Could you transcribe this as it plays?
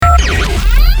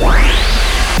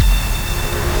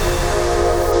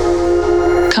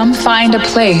come find a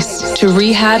place to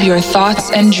rehab your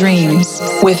thoughts and dreams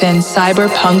within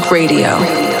Cyberpunk Radio.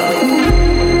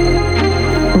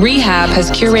 Rehab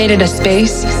has curated a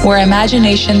space where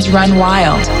imaginations run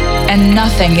wild and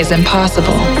nothing is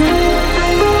impossible.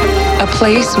 A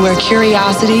place where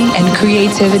curiosity and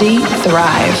creativity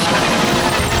thrive.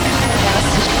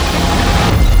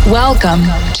 Welcome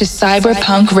to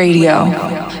Cyberpunk Radio,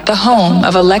 the home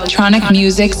of electronic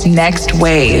music's next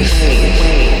wave.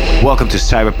 Welcome to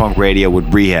Cyberpunk Radio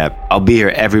with Rehab. I'll be here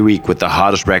every week with the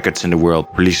hottest records in the world,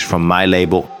 released from my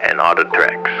label and other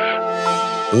tracks.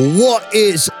 What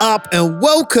is up, and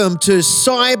welcome to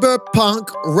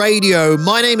Cyberpunk Radio.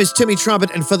 My name is Timmy,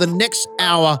 Trumpet, and for the next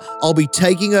hour, I'll be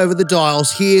taking over the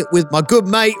dials here with my good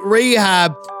mate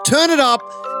Rehab. Turn it up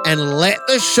and let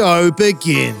the show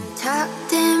begin.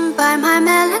 Tucked in by my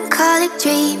melancholic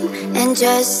dream, and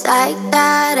just like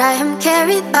that, I am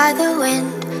carried by the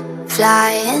wind,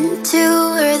 flying to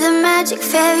where the magic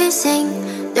fairies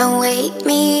sing. Don't wake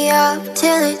me up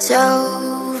till it's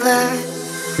over.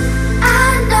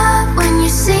 I love when you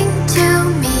sing to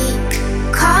me,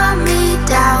 calm me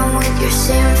down with your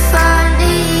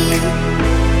symphony.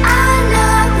 I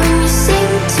love when you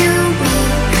sing to me,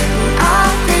 when all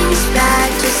things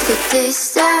bad, just a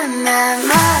distant memory.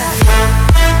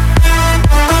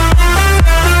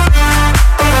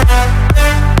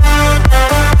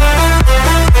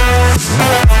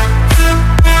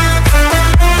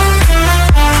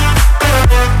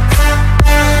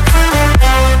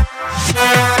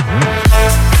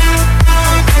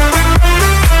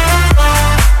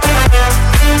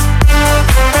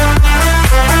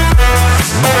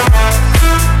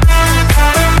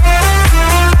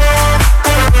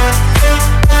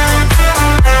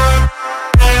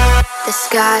 The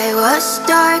sky was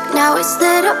dark, now it's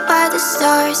lit up by the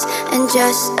stars. And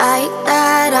just like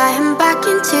that, I am back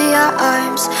into your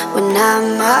arms. When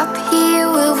I'm up here,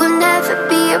 we will never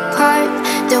be apart.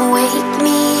 Don't wake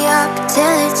me up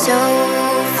till it's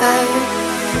over.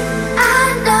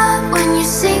 I love when you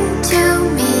sing to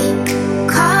me,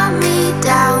 calm me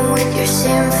down with your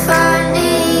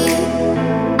symphony.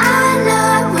 I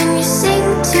love when you sing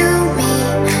to me,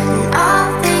 and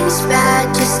all things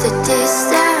bad, just a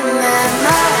distant memory.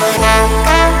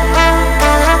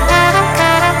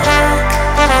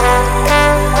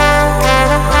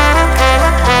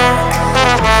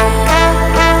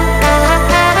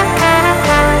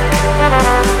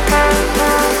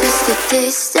 Just a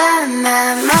distant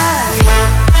memory.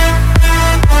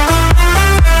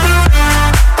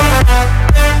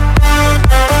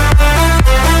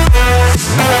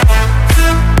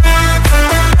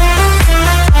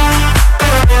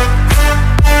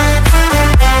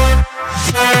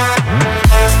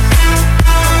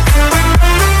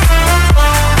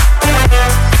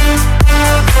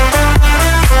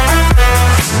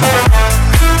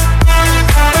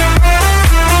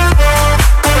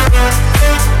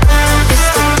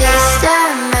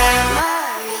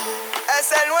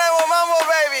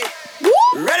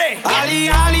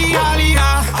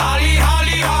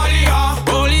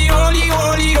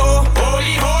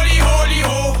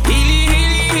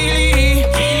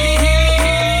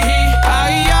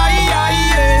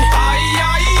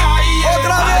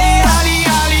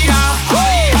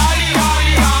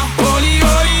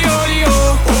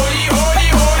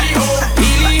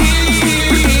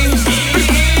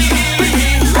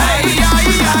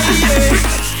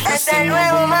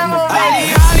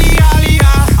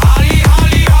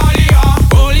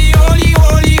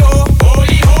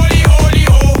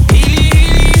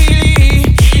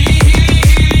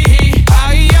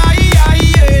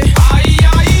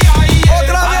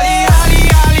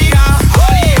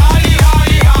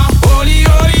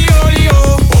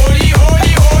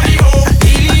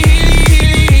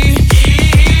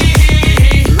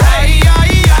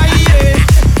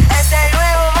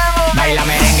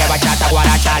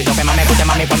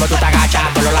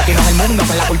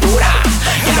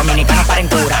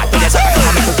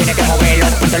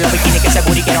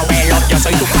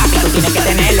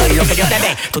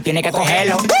 Tú tienes que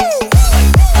cogerlo.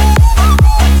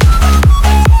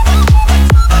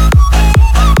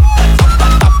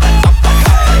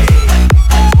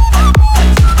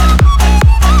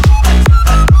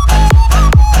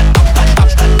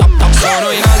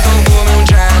 Sono in alto come un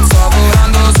jet, sto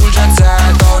volando sul jet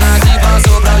set. Ho una tipa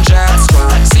sopra il jet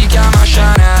squad, si chiama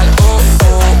Chanel. Oh oh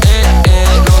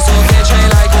lo so che ce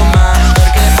l'hai con me,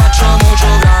 perché faccio mucho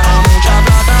grano, mucha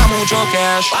plata, mucho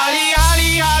cash. Ali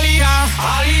Ali Ali Ali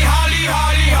Ali Ali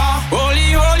Ali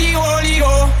Holy Holy Holy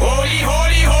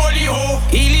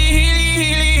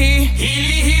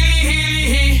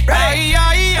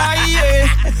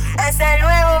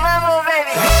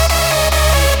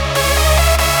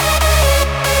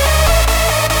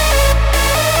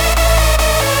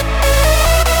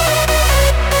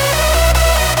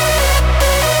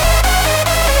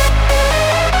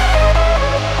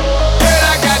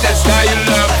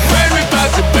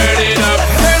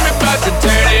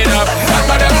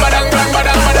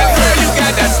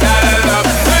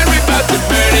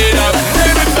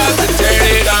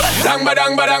badang,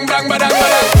 badang, badang, badang, badang,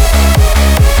 badang.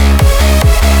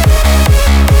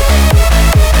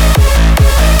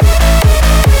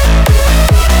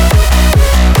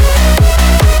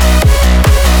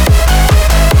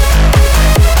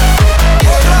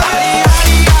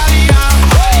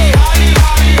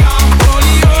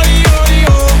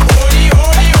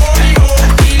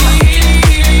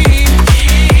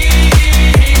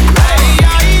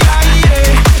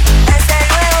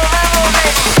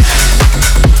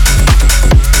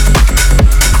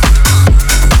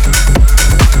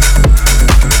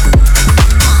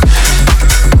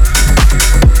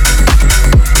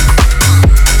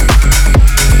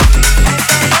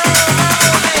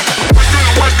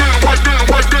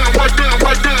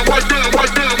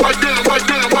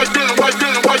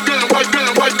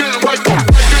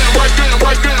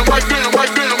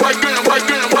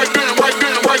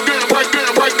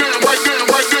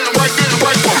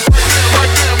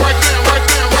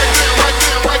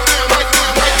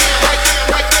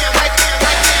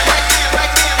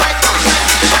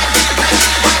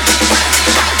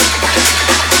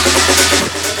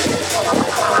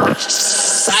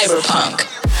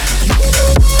 Cyberpunk.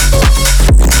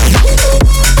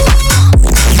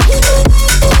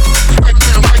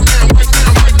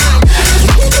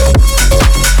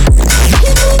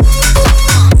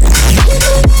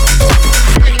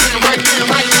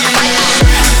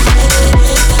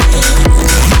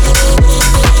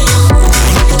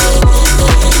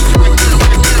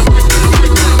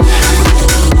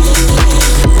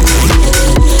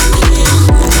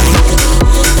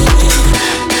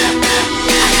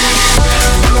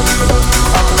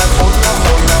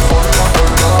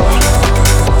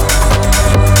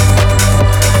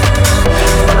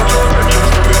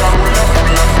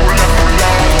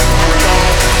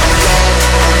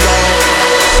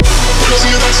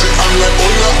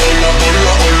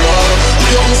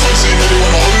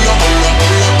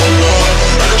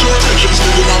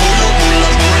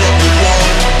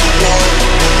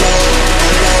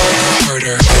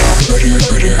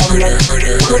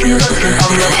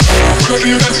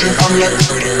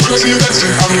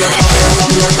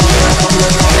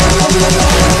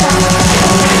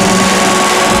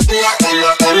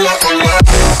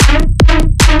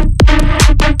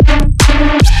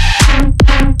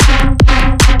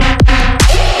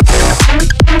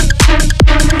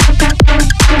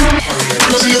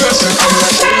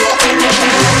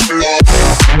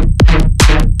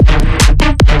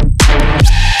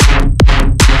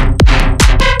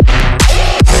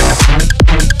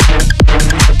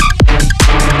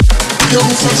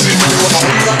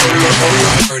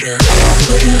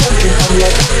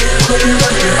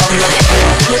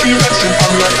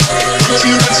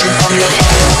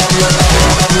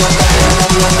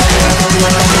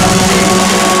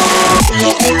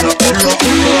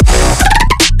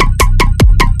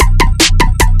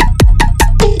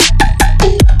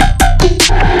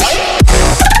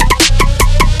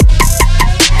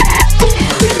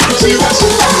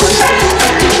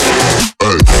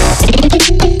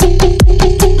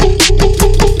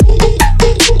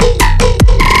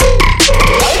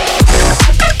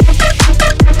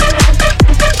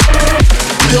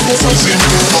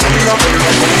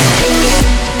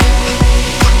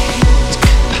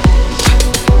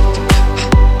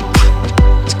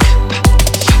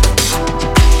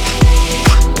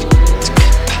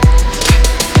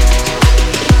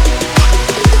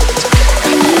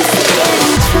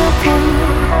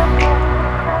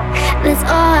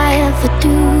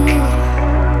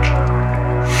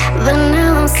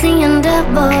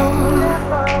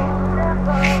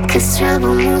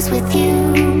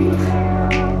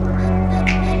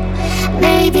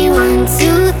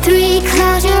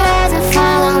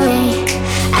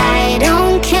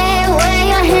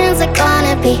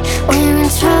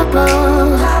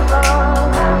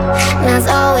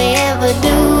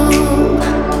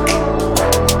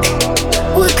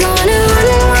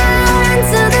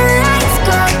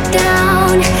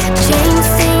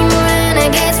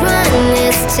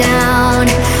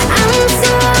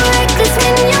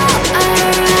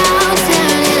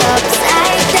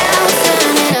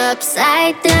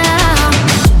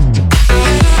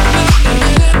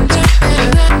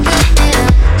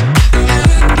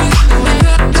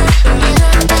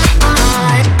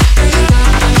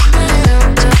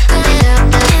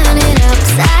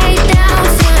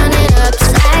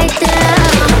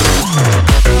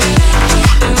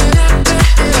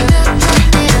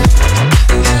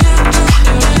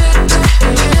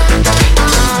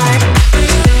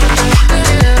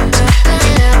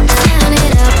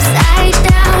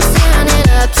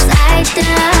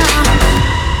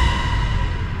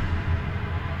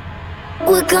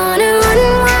 We're gonna run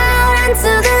wild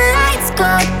until the lights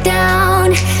go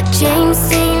down. James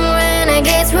Dean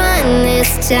renegades run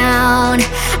this town.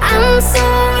 I'm so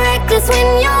reckless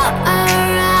when you're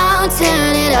around.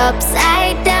 Turn it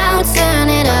upside down, turn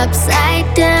it upside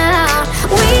down.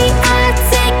 We are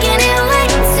taking it way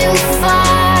too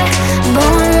far.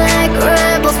 Born like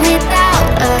rebels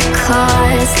without a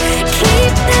cause.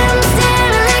 Keep them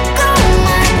staring like, oh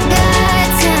my God.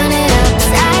 Turn it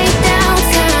upside down,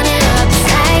 turn it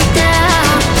upside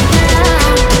down,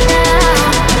 down, down,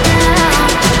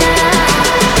 down, down. Turn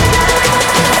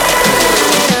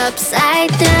it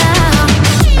upside down.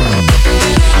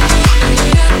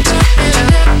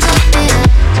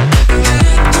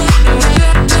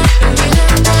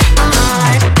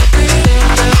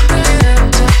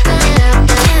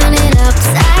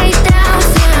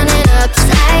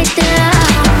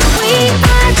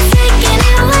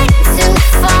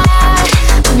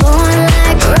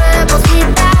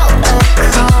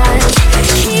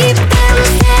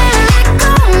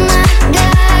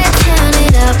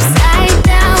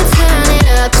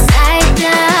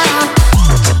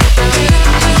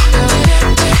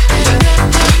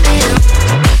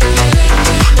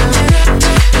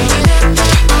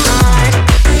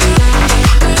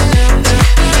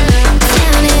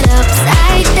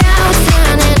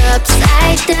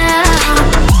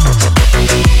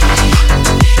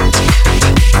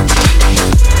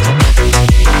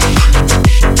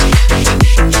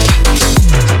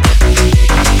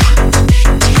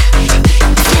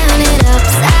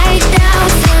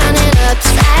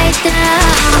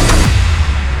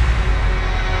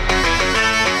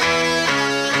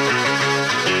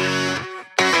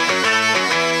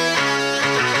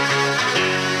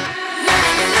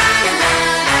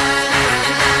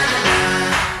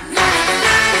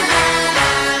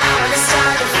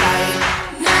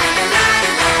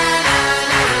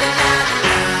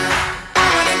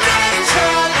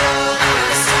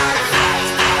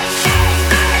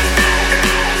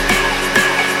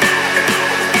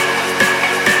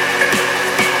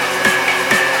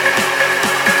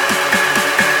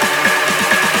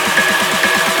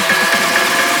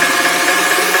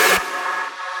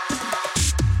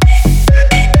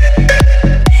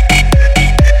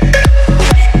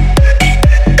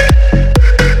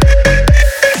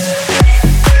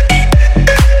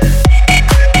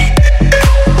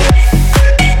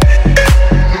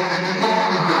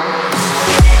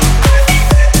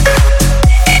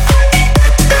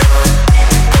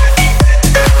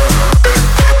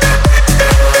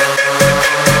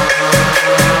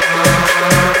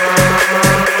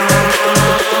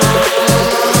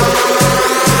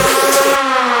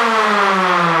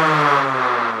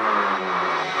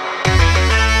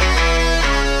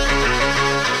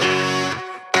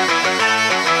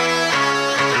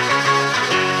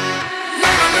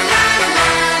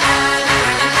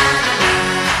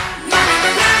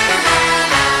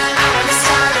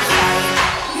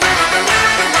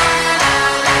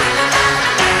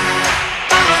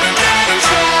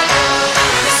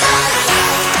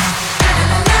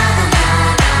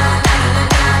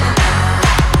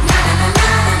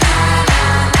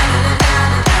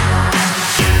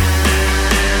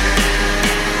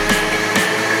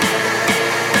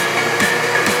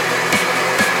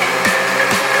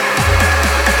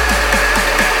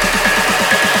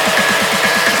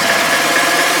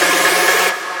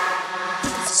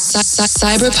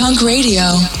 Cyberpunk Radio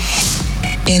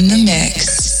in the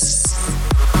mix.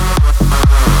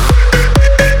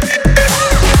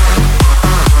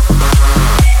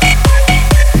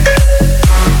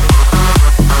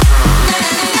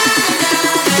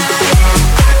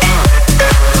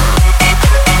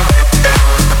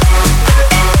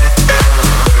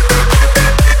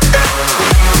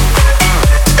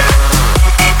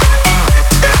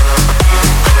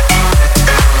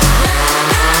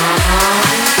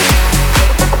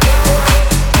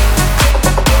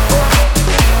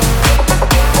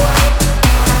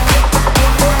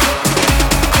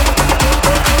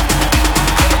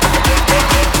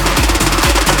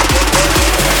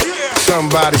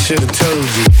 Somebody should have told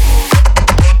you.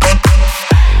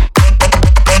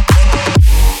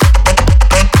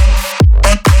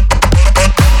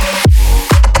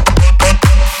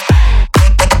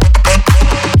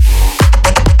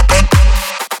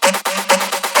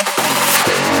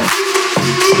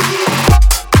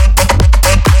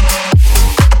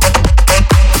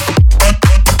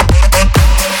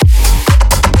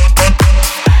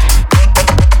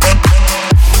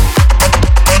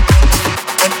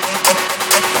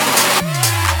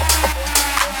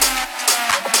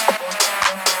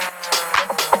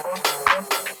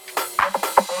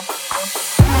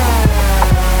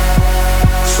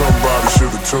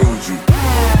 told you.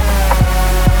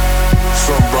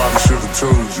 Somebody should have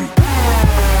told you.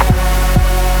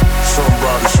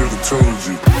 Somebody should have told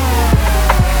you.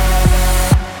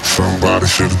 Somebody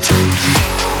should have told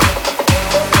you.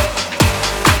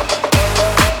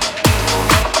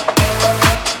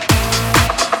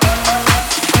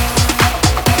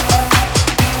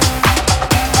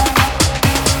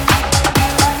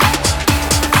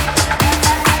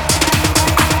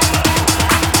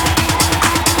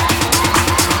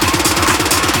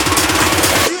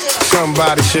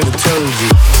 Somebody should have told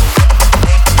you.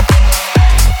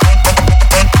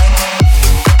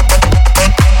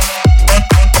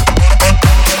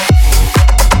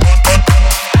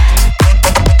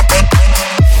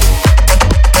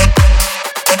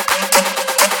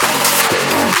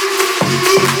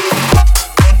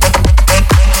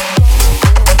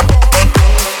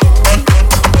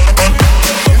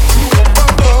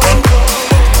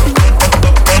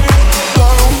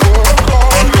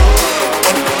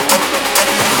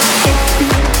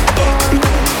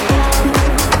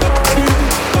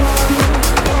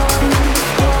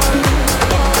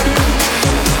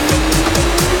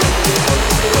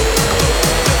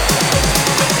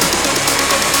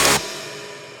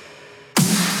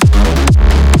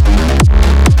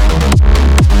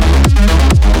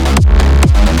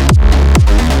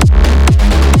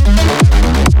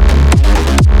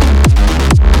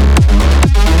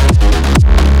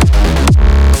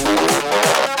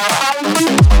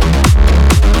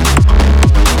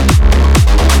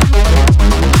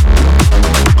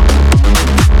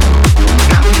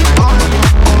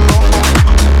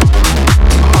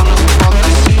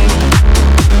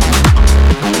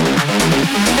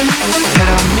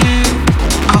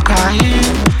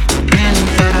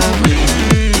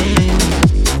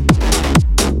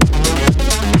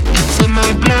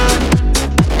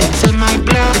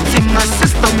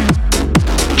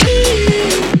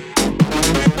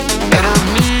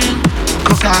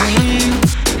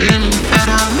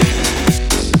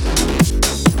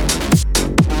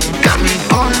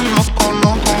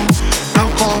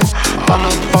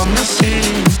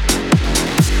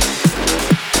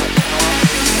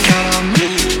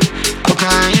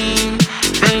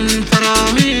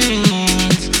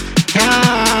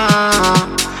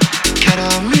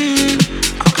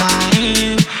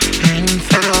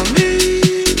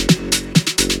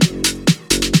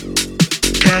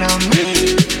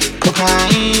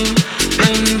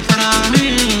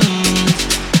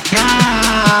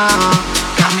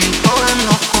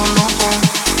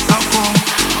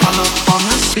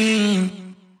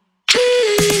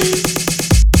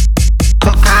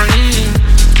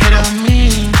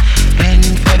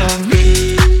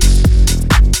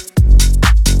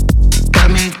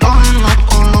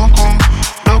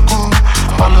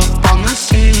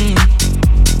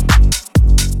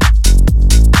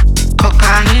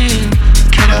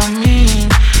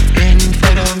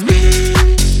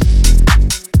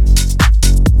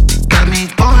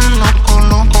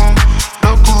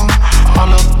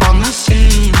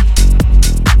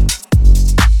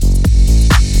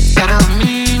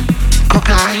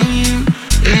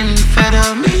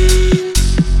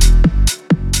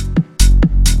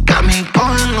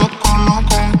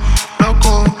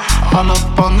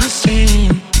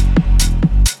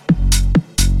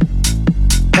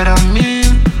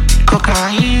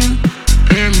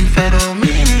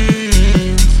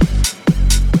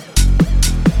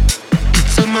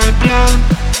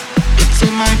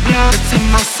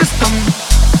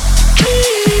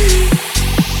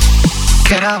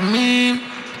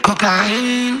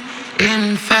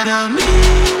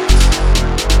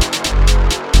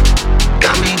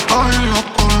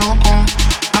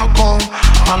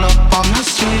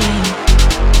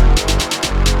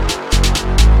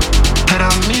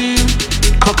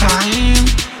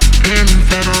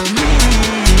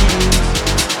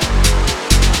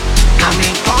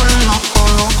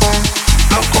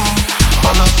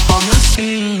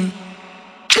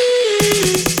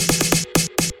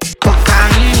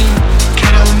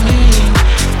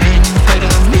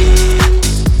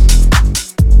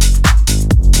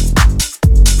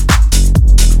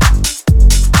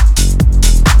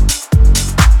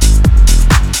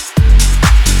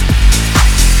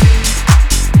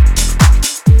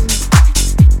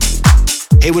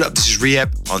 Hey, what up? This is Rehab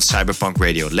on Cyberpunk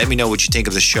Radio. Let me know what you think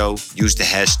of the show. Use the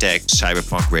hashtag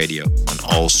Cyberpunk Radio on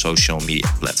all social media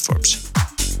platforms.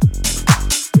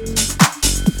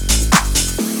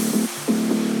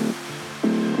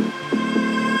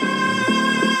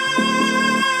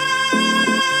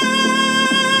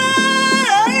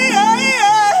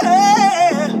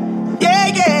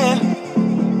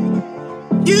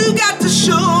 You got to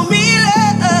show me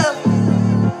love.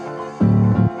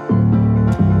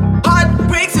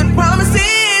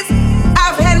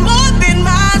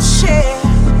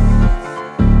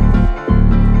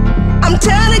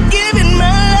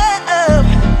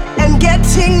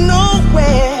 getting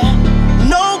nowhere,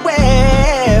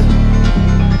 nowhere.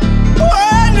 What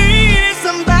I need is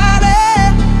somebody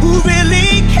who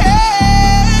really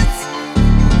cares.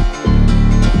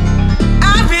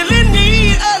 I really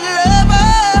need a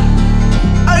lover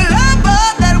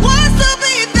that wants to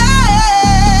be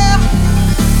there.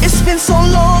 It's been so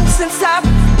long since I've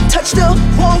touched a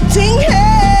wanting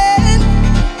hand.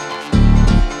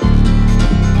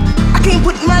 I can't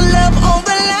put my love on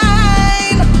the line.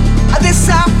 This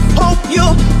I hope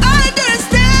you'll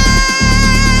understand.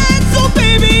 So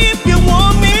baby, if you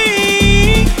want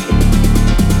me,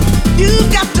 you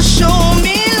got to show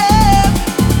me love.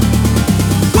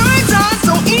 Words are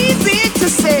so easy to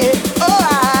say. Oh,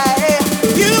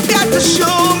 you've got to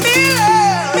show me love.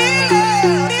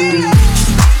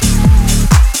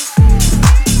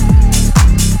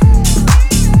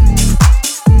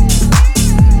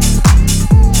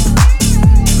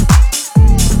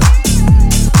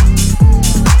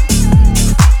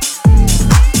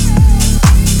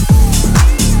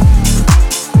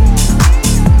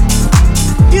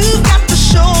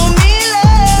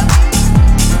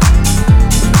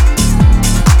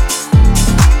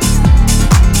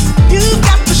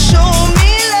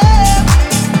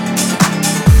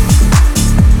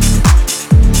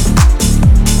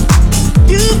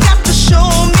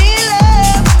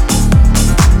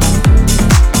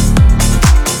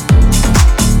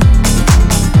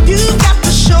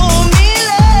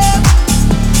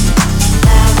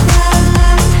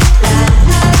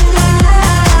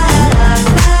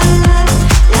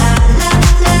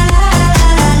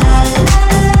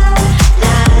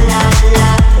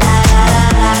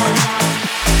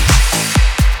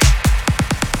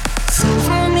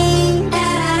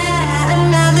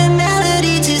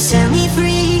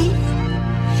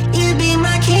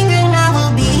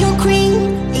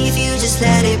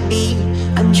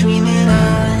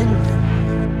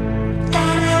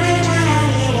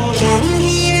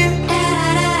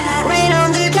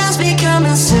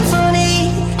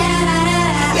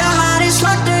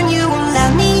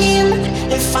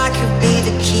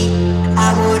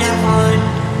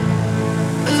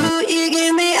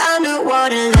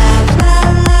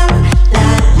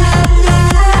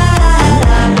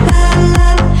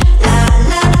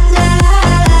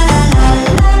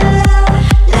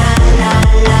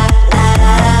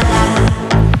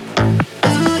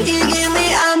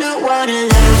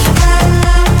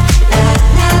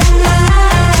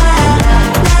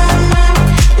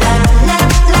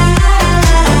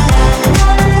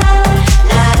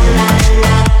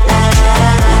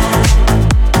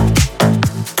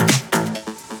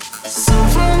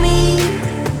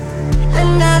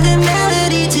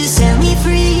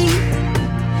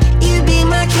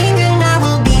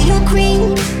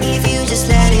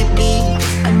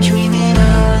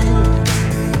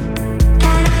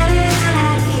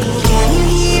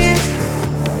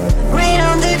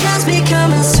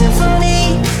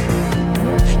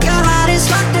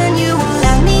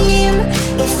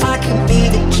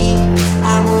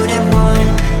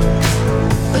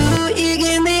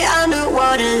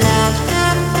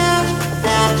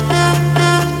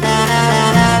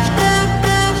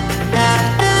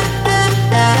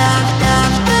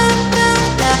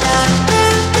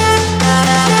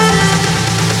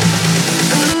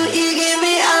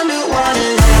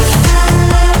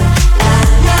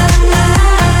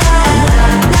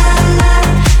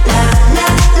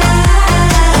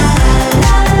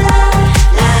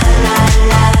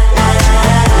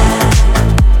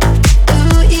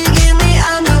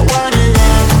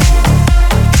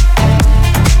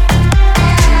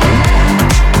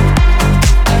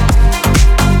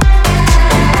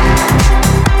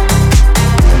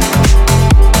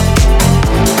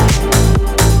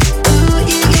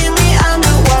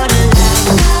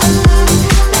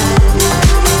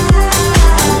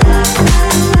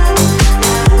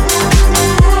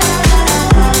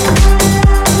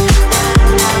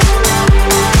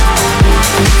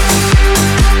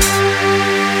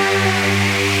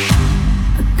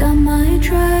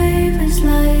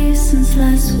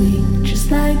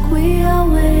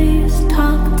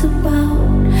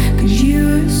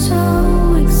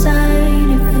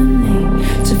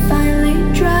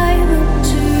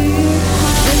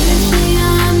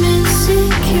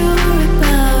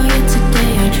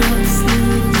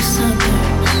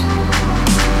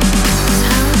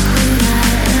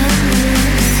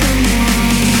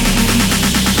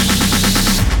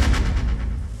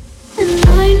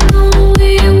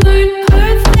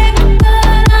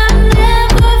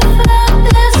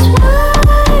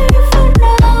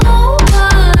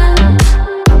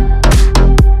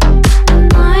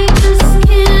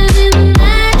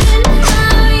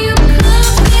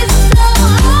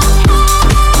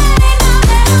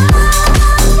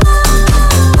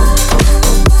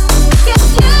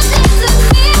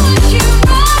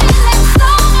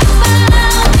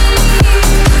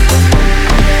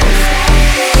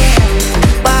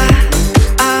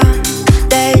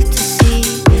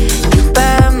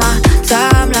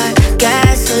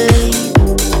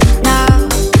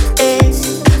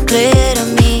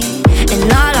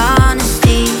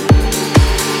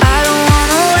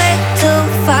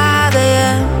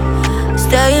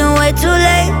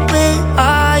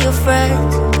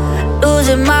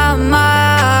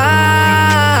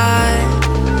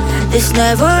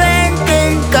 never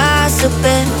ending,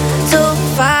 gossiping till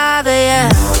 5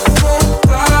 a.m.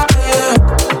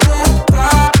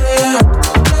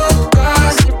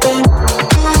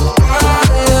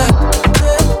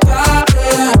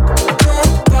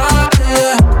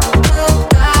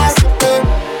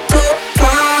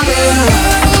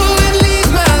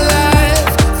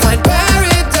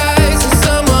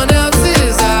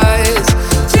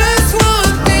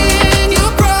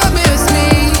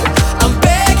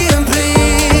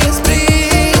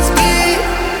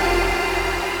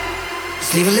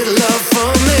 Leave a little love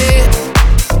for me.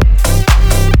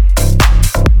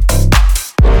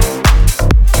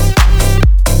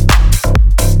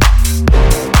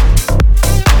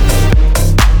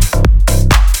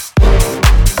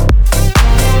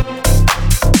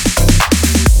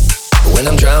 When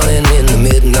I'm drowning in the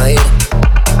midnight,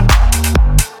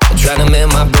 trying to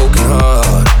mend my broken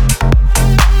heart,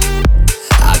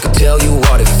 I could tell you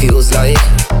what it feels like,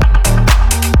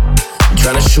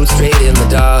 trying to shoot straight in the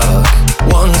dark.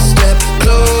 One step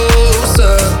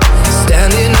closer,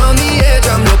 standing on the edge,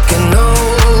 I'm looking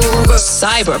over.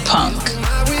 Cyberpunk.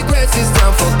 My regrets, it's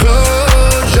time for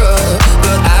closure,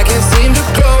 but I can't seem to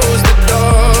close the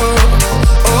door.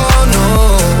 Oh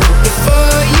no.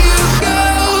 Before you go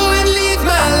and leave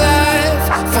my life,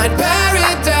 find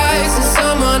paradise in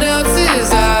someone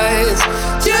else's eyes.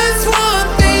 Just one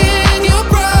thing you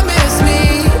promise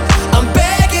me, I'm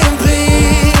begging,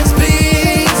 please,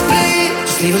 please, please.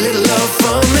 Just leave a little love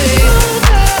for me.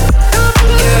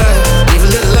 Yeah, leave a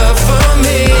little love for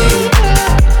me.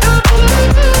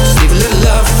 Just leave a little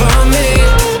love for me.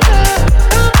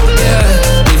 Yeah,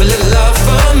 leave a little love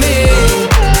for me.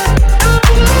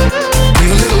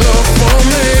 Leave a little love for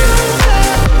me.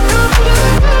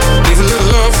 Leave a little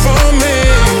love for me.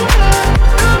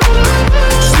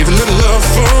 Just leave a little love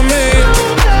for me.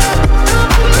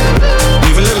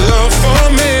 Leave a little love for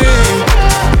me.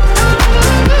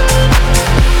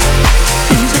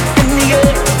 Music in the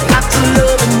air, lots of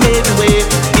loving everywhere.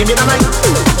 Give me the mic.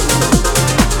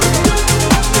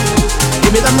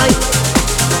 Give me the mic.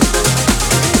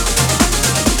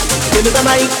 Give me the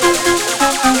mic.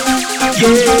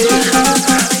 Yeah.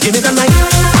 Give me the mic.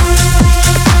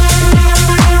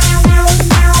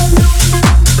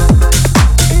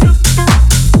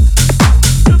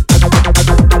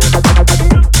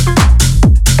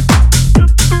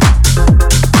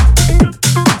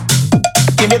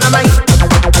 Give me the mic.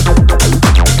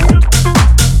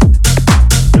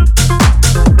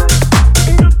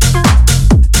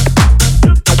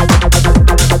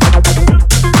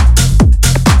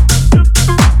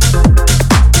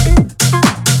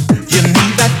 You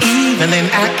need that evening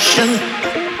action,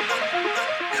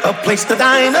 a place to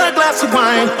dine, a glass of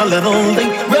wine, a little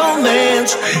late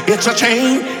romance. It's a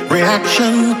chain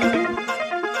reaction.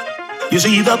 You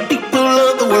see the people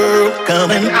of the world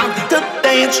coming out to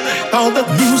dance. All the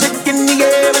music in the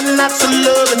air and lots of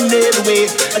love in everywhere.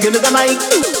 Give me the mic.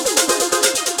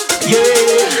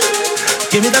 Yeah.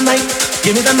 Give me the mic.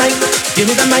 Give me the mic. Give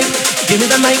me the mic. Give me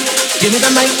the mic. Give me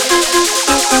the mic.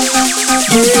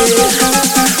 Yeah.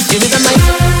 Give me the mic.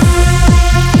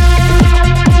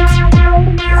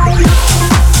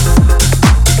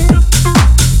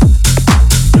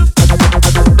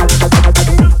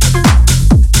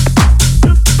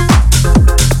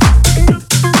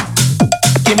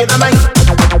 Give me the mic.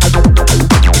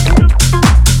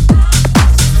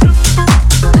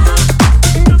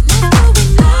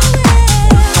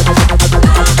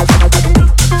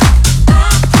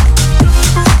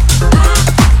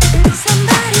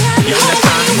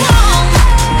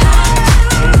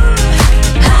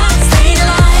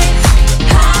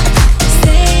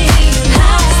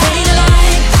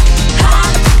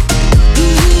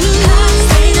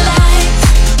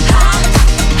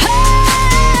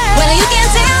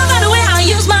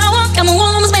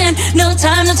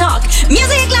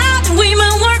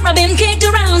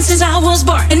 Since I was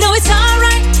born, and no, it's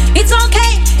alright, it's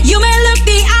okay. You may look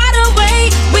the other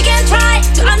way. We can try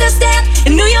to understand.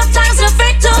 In New York Times, an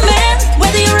effect on man.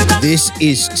 Whether you're about This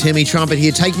is Timmy Trumpet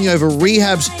here, taking over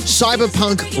Rehab's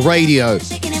Cyberpunk Radio.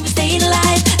 staying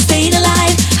alive, staying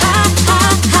alive. Ha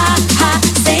ha ha ha.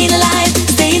 Staying alive,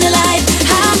 staying alive.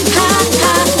 Ha ha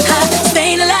ha ha.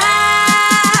 Staying alive.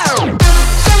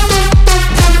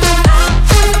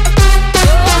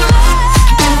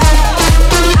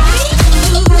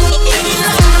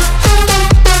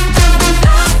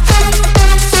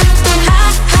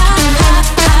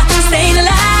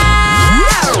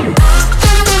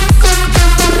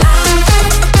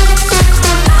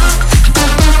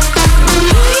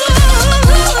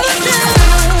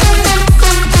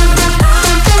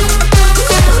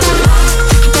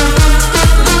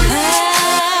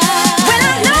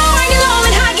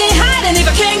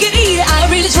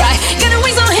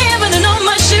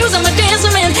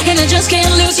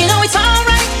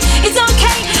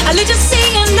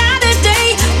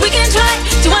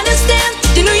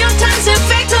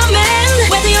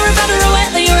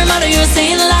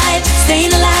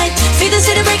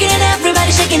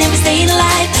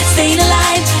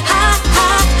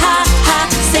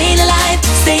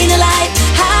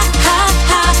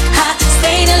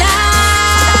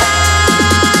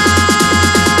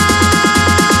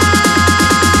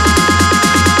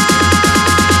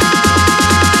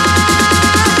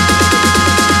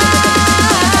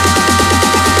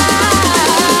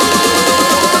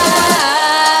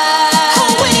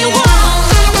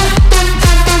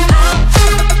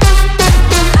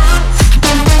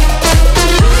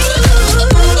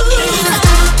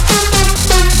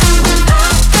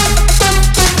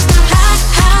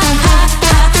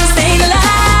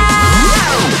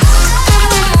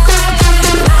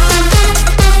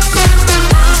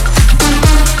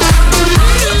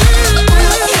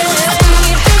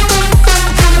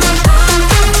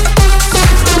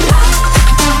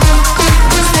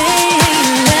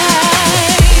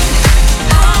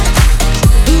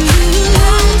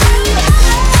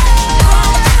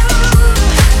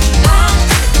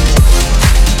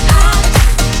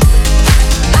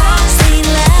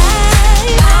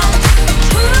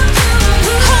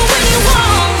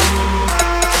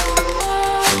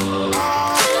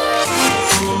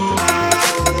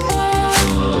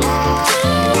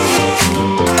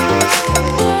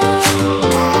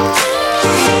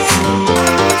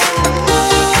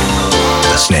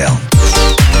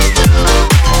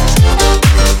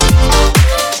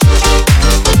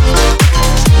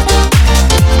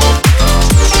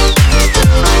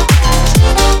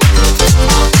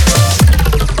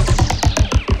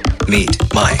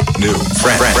 new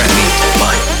friend.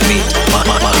 Meet my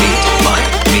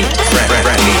new friend.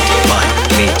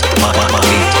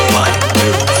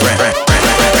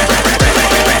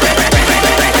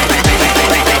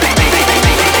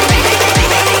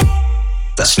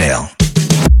 The snail.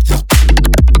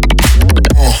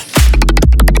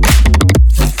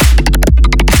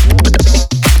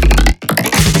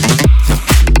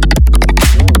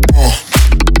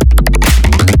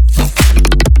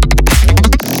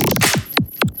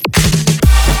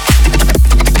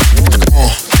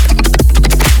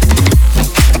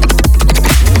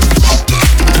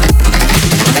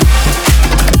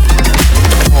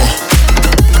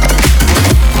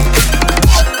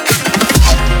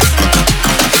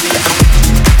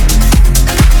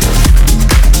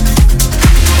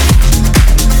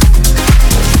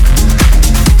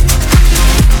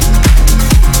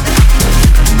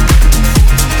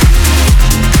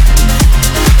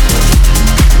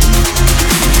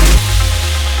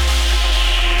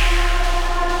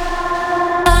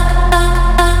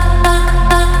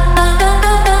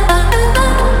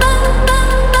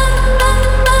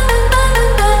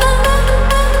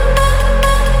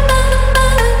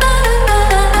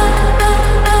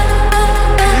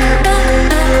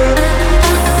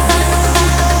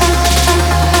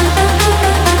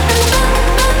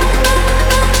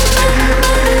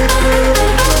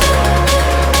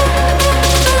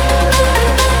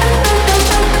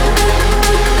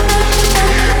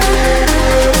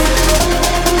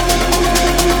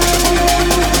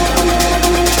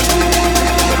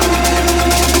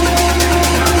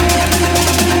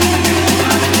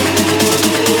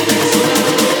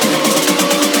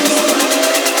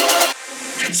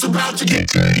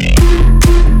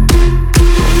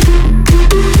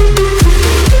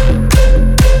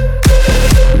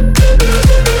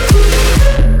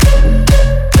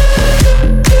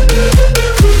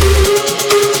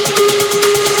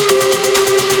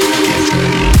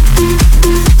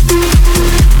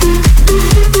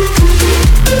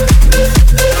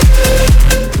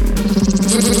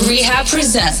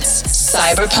 Presents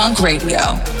Cyberpunk Radio.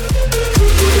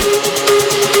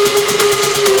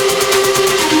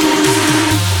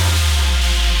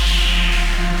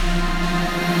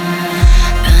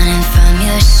 Running from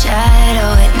your shadow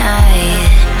at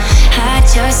night. Hide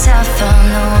yourself from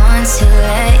the ones who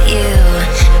let you.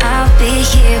 I'll be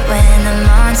here when the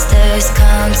monsters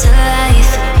come to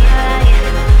life.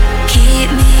 Keep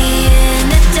me in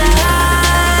the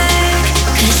dark,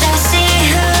 'cause I see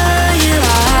who you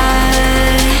are.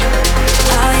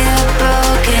 All your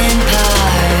broken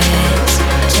parts,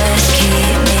 just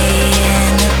keep me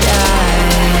in the dark.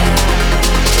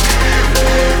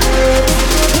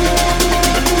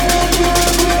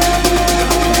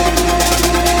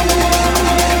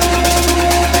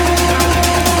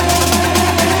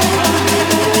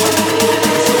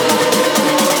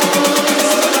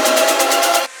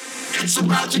 It's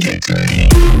about to get dirty.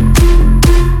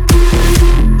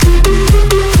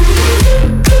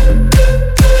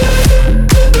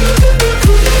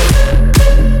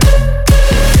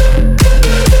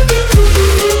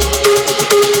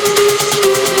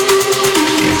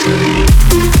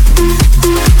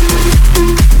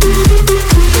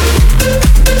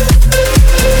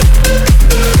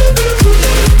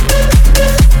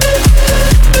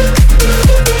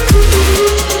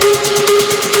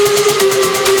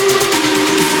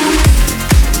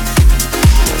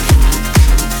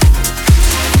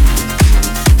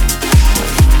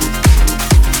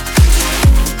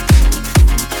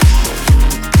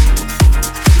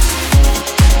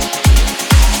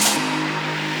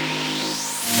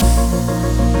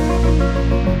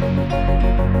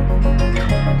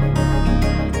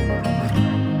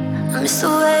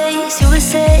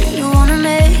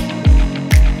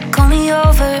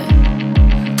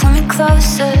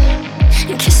 closer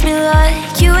and kiss me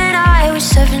like you and I were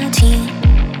 17.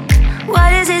 Why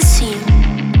does it seem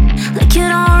like you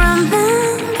don't remember?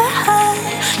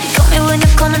 You call me when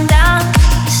you're coming down.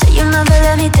 You say you'll never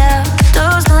let me down.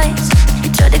 Those nights you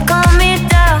tried to calm me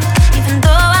down, even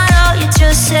though I know you're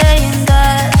just saying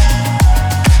that.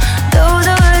 Those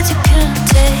are words you can't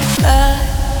take back.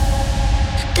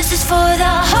 This is for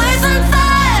the hearts on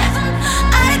fire,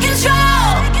 out of control.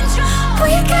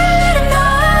 We can't let it know.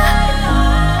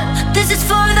 This is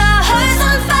for the hearts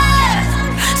on fire,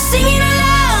 singing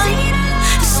aloud.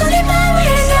 It's only my way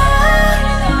to know.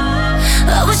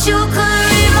 I wish you could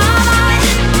read my mind,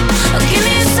 or give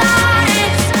me a sign,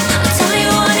 or tell me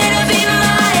you wanted to be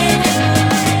mine.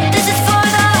 This is for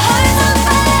the hearts on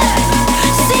fire,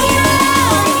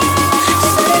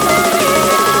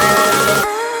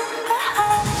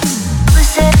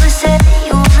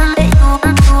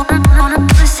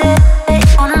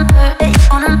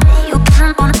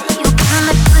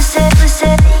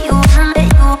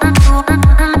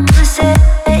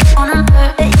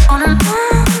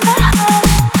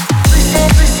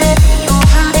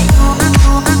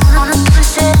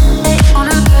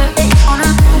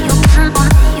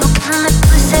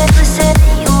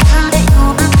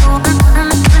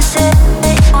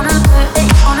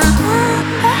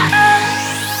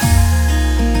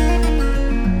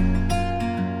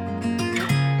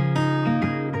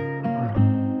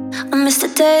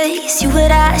 face, you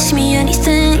would ask me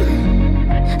anything.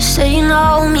 Say you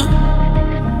know me,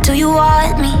 do you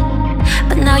want me?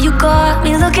 But now you got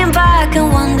me looking back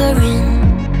and wondering.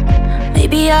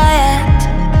 Maybe I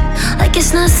act like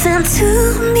it's nothing to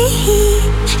me.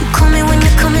 You call me when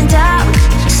you're coming down,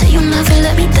 say you'll never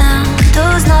let me down.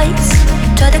 Those nights,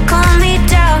 try to calm me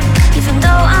down, even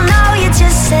though I know you're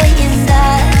just saying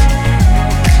that.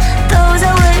 Those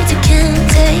are words you can't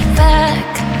take back.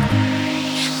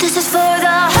 This is for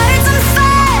the hearts on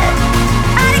fire,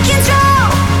 out of control.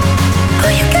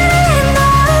 Oh, you gotta let it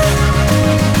know.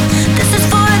 This is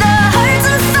for the hearts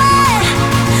on fire,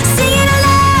 sing it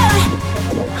aloud.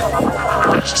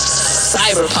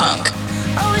 Cyberpunk.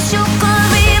 Oh, it's you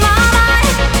gonna be my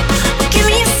mind. Give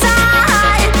me a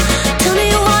sign.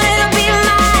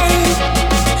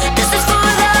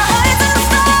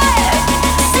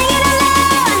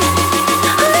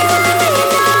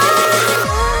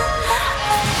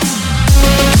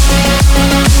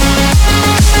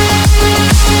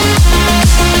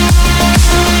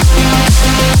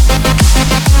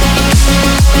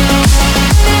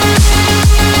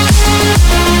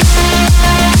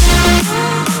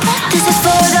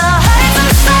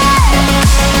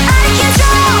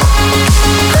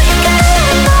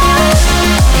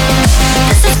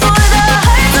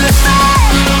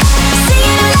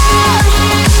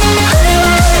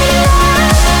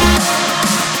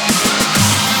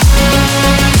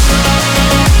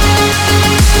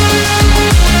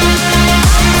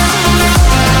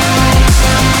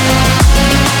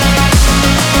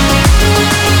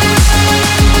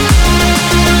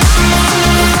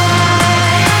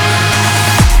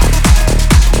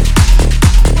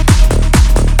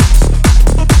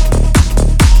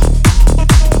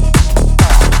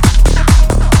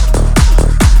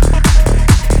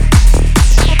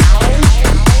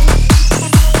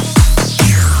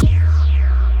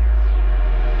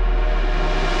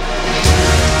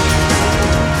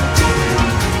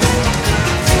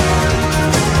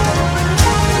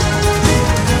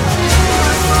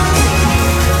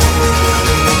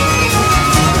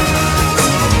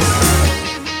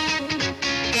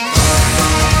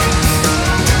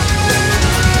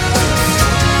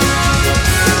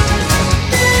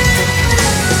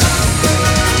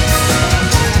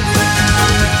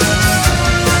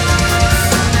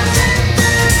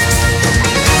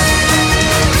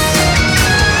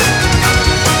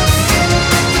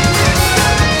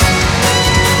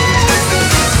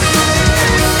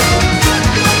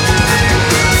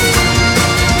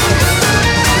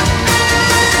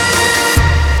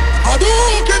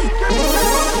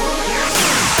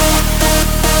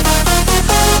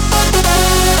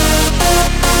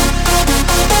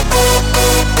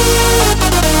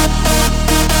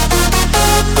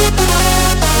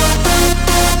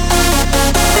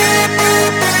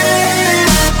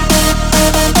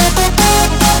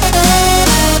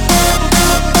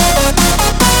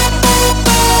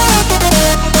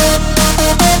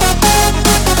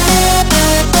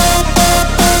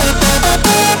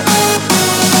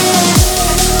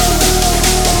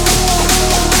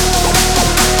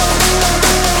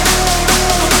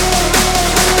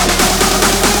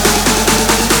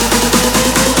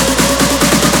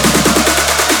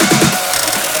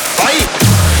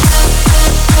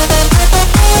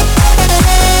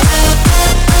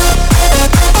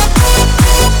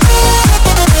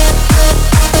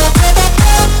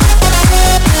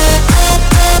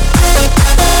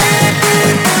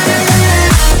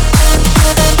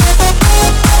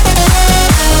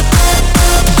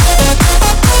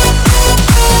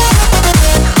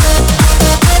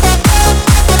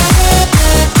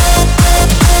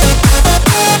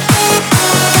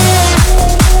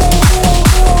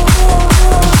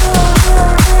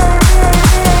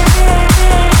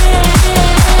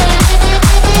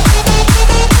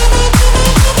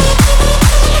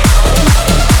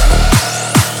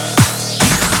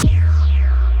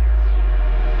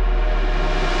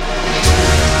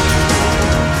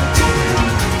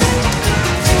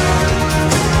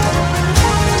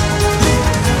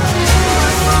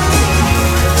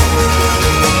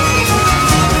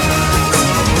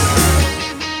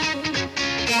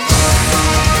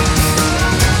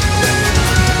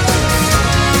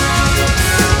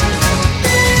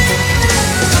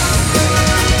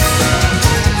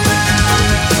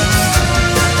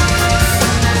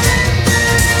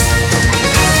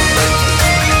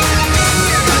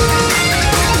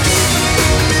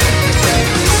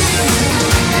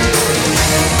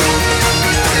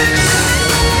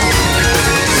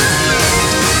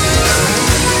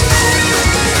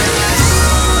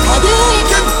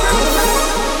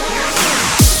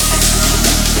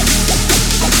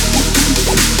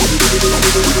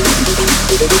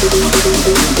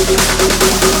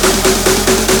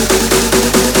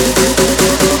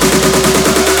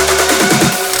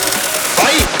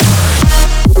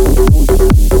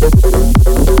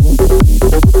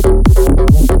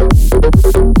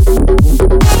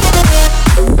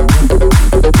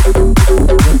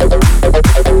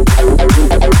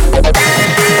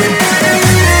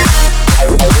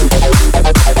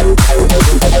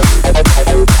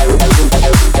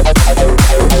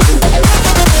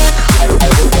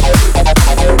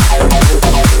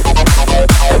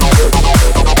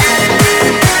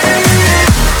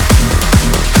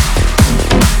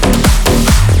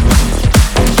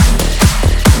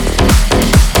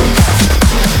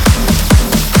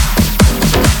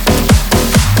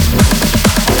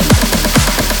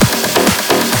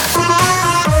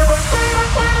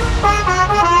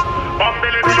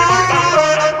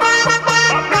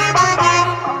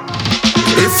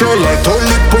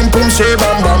 say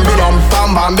bam bam bilam, bam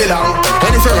bam bilam.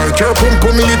 And if you like your pum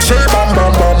pum, you say bam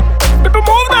bam bam. If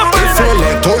you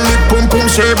like only pum pum,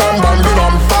 say bam bam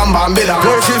bilam, bam bam bilam.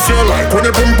 Girls, if you like when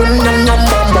you pum pum, yum yum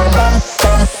bam bam bam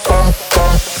bam bam bam.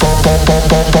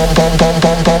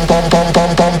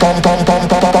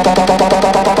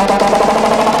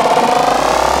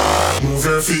 Move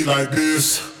your feet like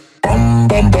this. Bam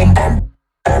bam bam bam.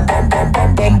 Bam bam bam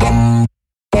bam bam bam.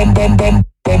 Bam bam bam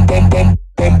bam bam bam.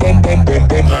 Bam bam bam bam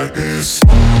bam like this.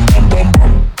 Bam bam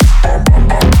bam bam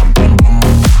bam bam bam bam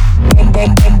bam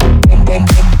bam bam bam bam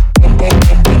bam bam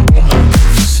bam bam bam like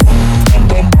this. Bam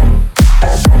bam bam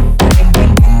bam bam bam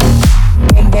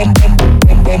bam bam bam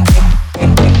bam bam bam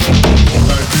bam bam bam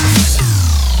like this.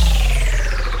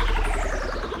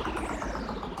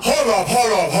 Hold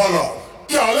up.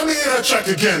 Yo, let me hear that track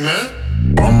again, man.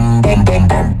 Bam bam bam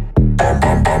bam bam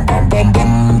bam bam bam bam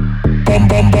bam bam bam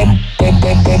bam bam bam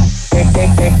bam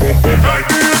bam bam like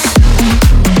this.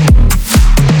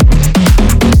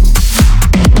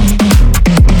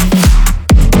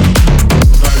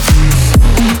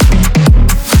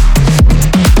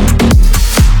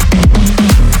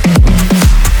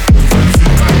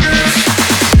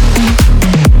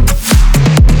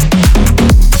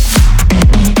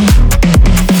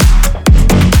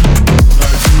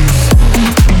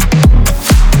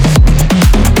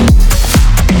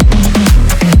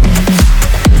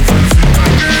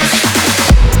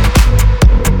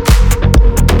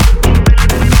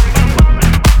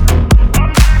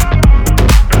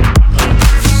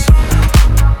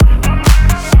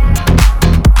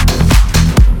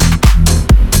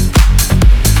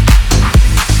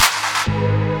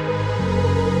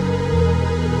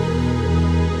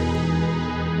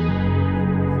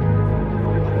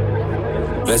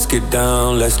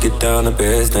 Let's get down to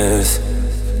business.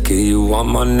 Give you one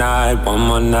more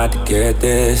night to get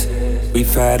this.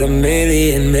 We've had a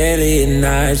million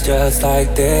nights just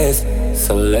like this.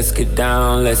 So let's get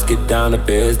down to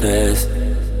business.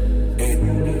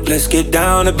 Let's get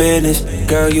down to business.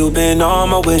 Girl, you've been on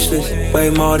my wish list. Way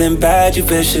more than bad, you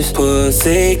vicious.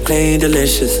 Pussy clean,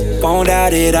 delicious. Won't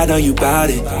doubt it, I know you bout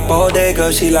it.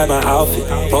 Bodega, she like my outfit.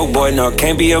 Broke boy, no,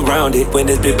 can't be around it. When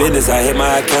it's big business, I hit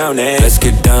my accountant. Let's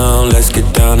get down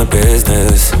to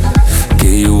business.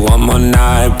 Give you one more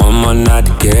night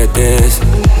to get this.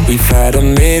 We've had a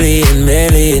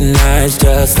million nights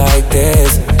just like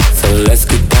this. So let's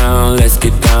get down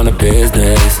to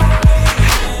business.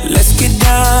 Let's get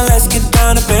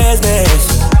down to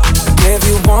business. Give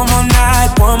you one more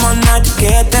night to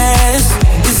get this.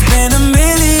 It's been a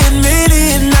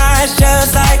million nights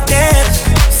just like this.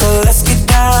 So let's get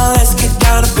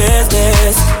down to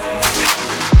business.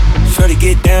 Shorty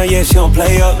get down, yeah, she don't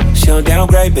play up. She don't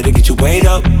downgrade, better get your weight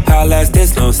up. How last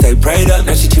this long, stay prayed up.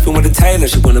 Now she cheapin' with a tailor,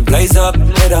 she wanna blaze up.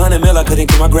 Paid 100 mil, I couldn't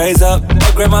get my grades up.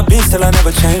 Upgrade my beats till I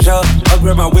never change up.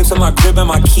 Upgrade my whips on my crib and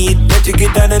my key. Let you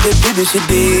get down to the business you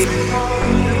did.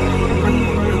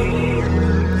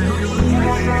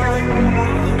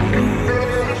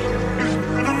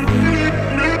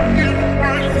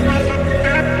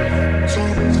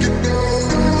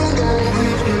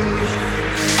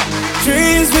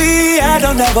 Dreams we had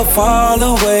don't never fall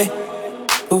away,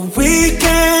 but we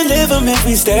can't live them if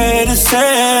we stay the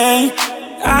same.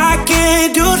 I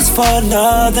can't do this for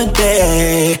another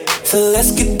day. So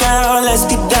let's get down to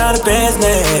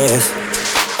business.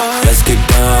 Let's get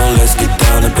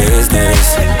down to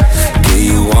business. Give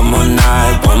you one more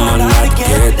night to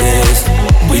get this.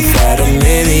 We've had a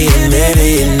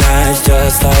million nights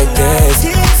just like this.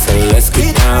 So let's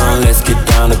get down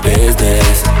to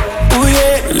business. Ooh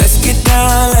yeah, let's get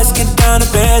down to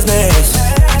business.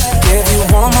 Give you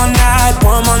one more night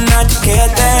to get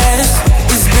this.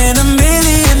 It's been a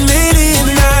million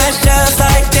nights just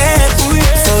like this.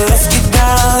 So let's get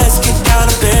down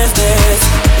to business.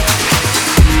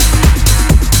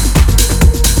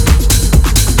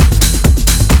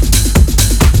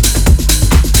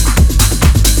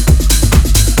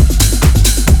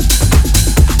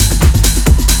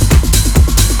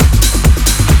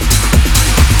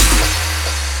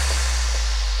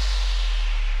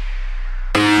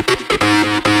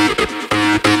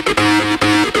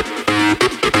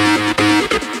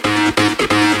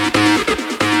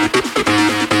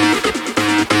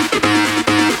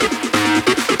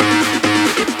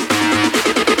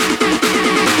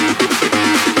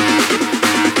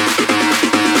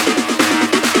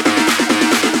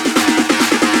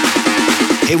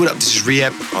 Hey, what up? This is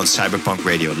Rehab on Cyberpunk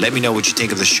Radio. Let me know what you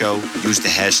think of the show. Use the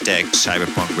hashtag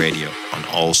Cyberpunk Radio on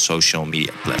all social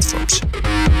media platforms.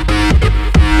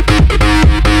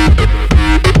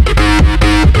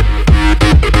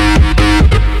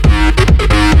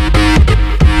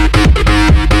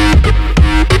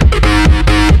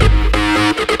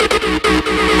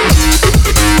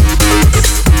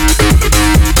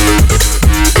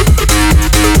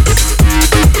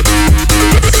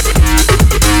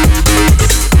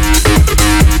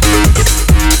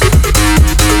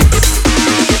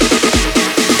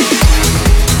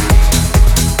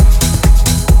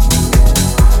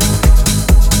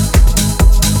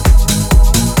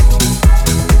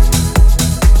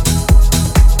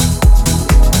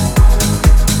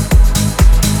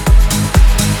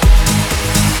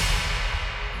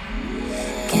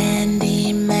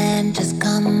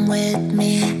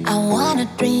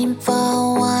 dream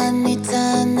for one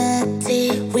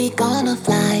eternity. We gonna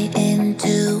fly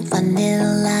into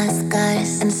vanilla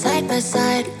skies, and side by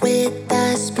side with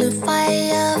us blue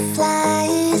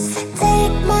fireflies.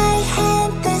 Take my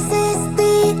hand, this is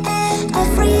the end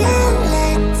of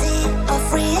reality,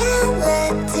 of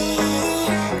reality.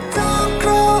 Don't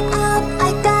grow up, I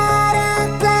got a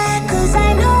plan, 'cause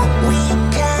I know we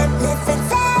can live in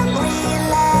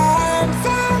fairyland,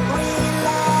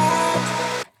 fairyland.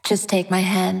 Just take my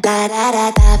hand. Da da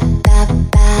da da da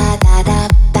da da da da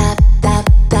da da da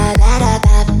da da da da da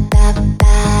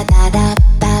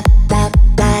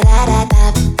da da.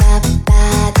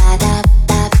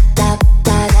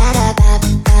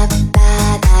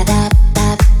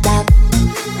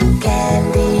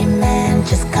 Candyman,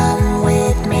 just come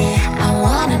with me. I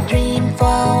wanna dream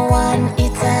for one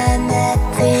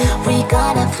eternity. We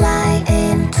gonna fly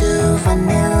into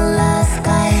vanilla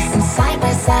skies, and side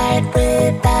by side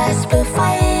with us blue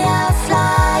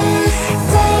fireflies.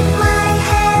 Take my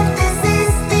hand, this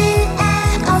is the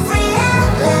end of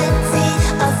reality,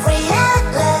 of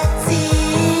reality.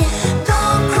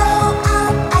 Don't grow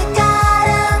up, I got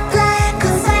a plan,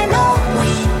 'cause I know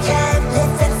we can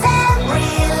live in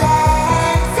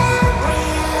fairyland,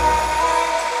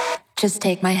 fairyland. Just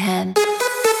take my hand.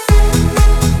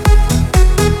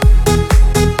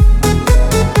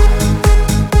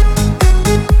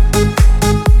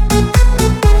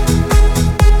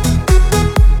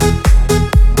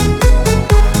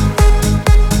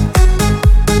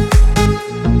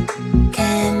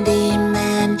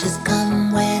 Candyman, just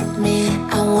come with me.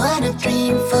 I wanna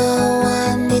dream for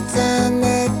one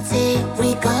eternity. We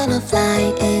gonna fly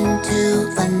into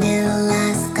vanilla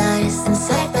skies, and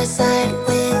side by side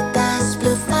with us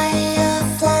blue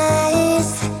fireflies.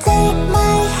 Take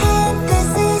my hand,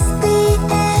 this is the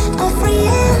end of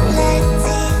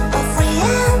reality, of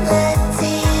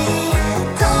reality.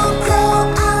 Don't grow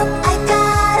up, I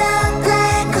got a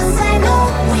plan, 'cause I know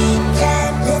we can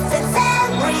live in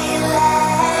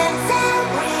fairyland,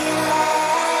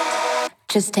 fairyland.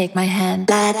 Just take my hand.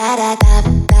 Da da da da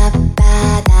da da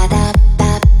da da da da da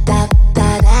da da da da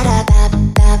da da da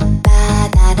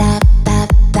da.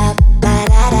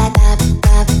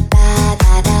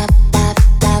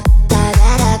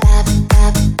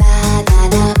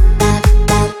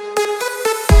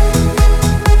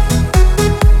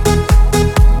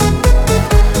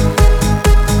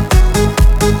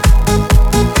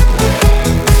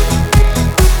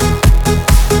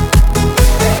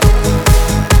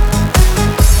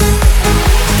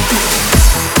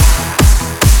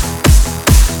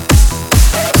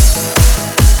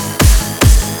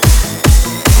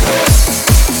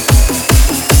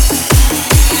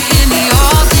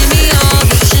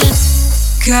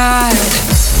 God.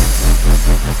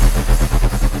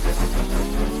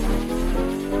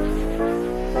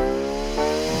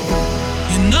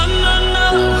 You know, no, no,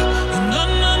 you know,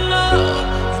 no, no.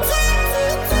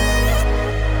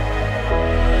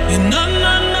 You know,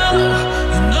 no, no,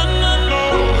 you know, no, no.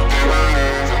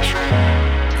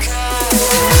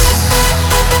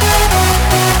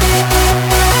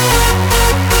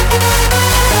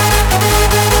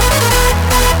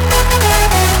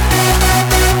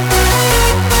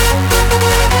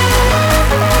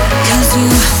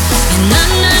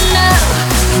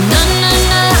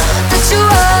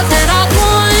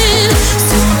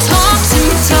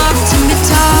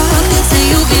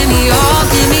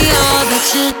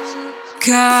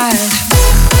 God.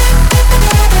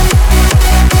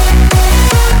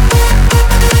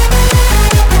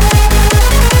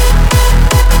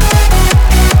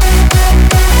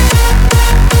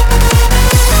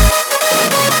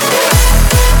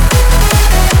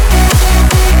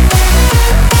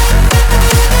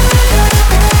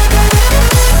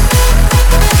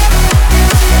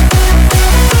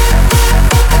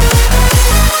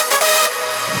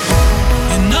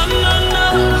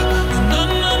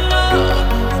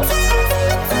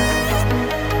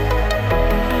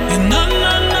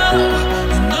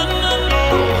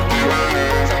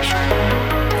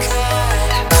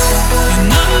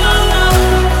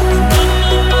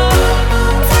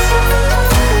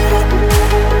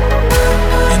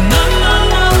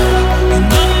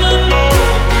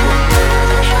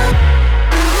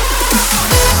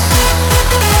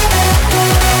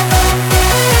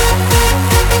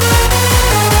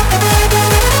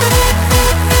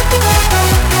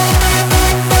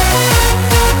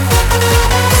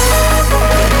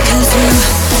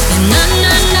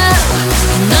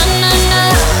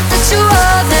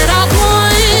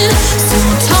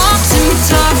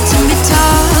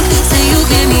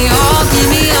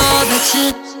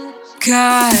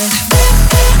 God.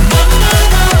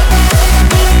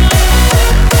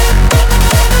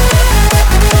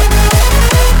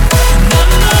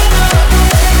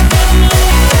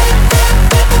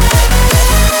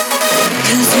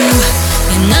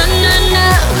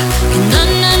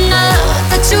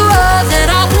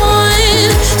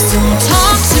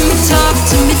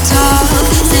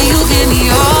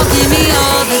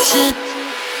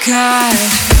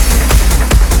 night.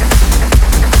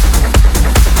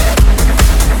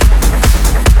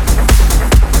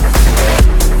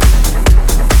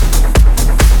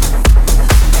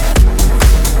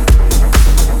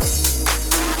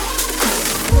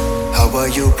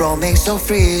 You roaming so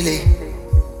freely,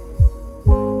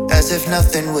 as if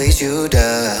nothing weighs you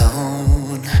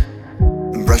down.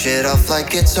 Brush it off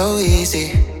like it's so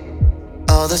easy.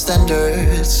 All the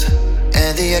standards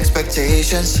and the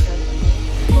expectations,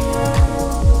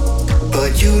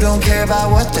 but you don't care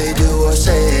about what they do or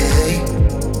say.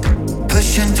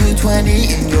 Pushing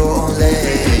 220 in your own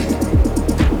lane,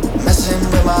 messing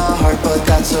with my heart, but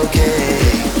that's okay.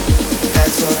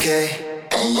 That's okay.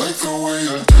 I like the way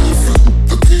you're different,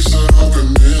 the piece that I've been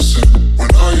missing.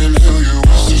 When I inhale you,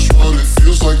 is this what it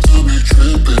feels like to be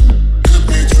tripping? Hit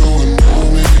me to a know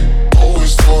me,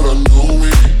 always thought I knew me.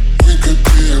 We could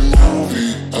be a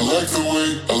movie. I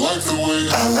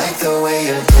like the way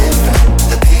you're different,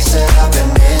 the piece that I've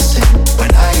been missing. When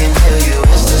I inhale you,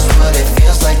 is this what it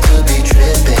feels like to be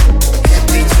tripping? Hit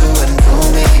me to a know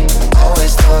me,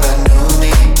 always thought I knew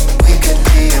me. We could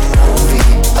be a movie.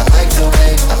 I like the way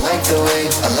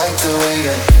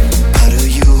how do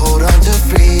you hold on to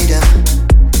freedom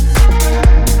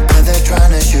when they're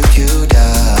trying to shoot you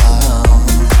down?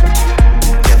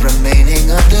 Yet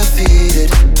remaining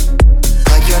undefeated,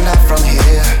 like you're not from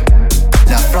here,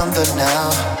 not from the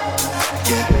now.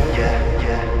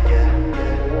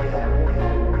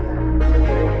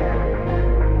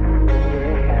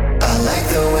 I like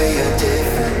the way you're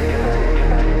different.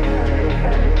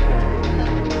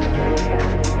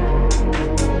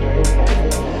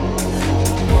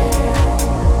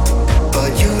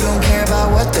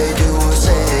 What they do or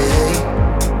say,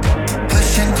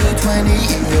 pushing 220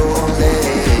 in your own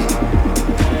lane,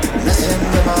 messing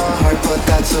with my heart, but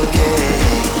that's okay.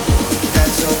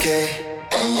 That's okay.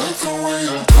 I like the way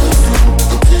you're different,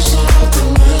 the piece that I've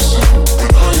been missing.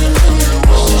 When I inhale you,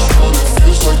 is this what it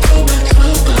feels like to be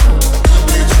tripping? Hit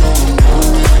me to a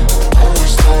movie,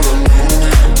 always thought I knew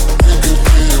me. We could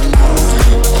be a movie.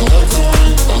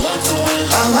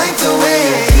 I like the way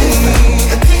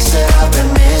the piece that I've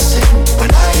been missing.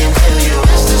 When I inhale you,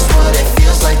 is this what it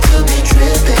feels like to be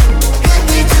tripping? Hit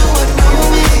me to a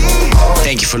movie.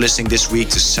 Thank you for listening this week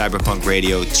to Cyberpunk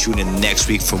Radio. Tune in next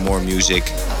week for more music.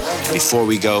 Before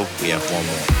we go, we have one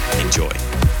more. Enjoy.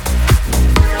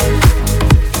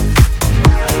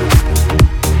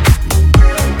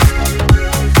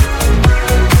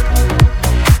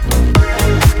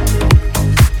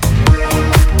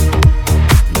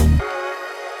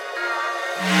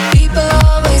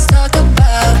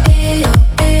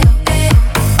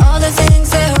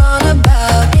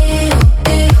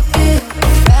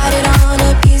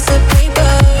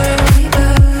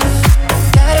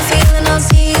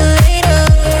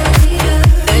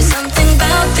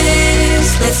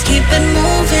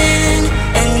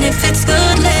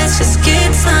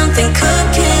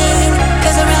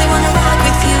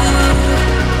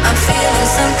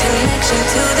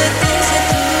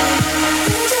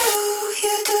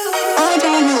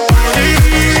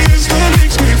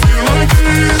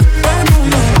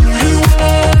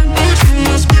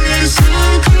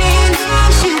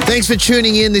 Thanks for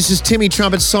tuning in. This is Timmy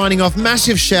Trumpet signing off.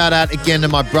 Massive shout out again to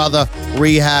my brother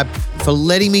Rehab for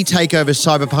letting me take over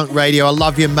Cyberpunk Radio. I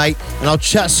love you, mate, and I'll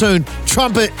chat soon.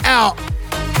 Trumpet out.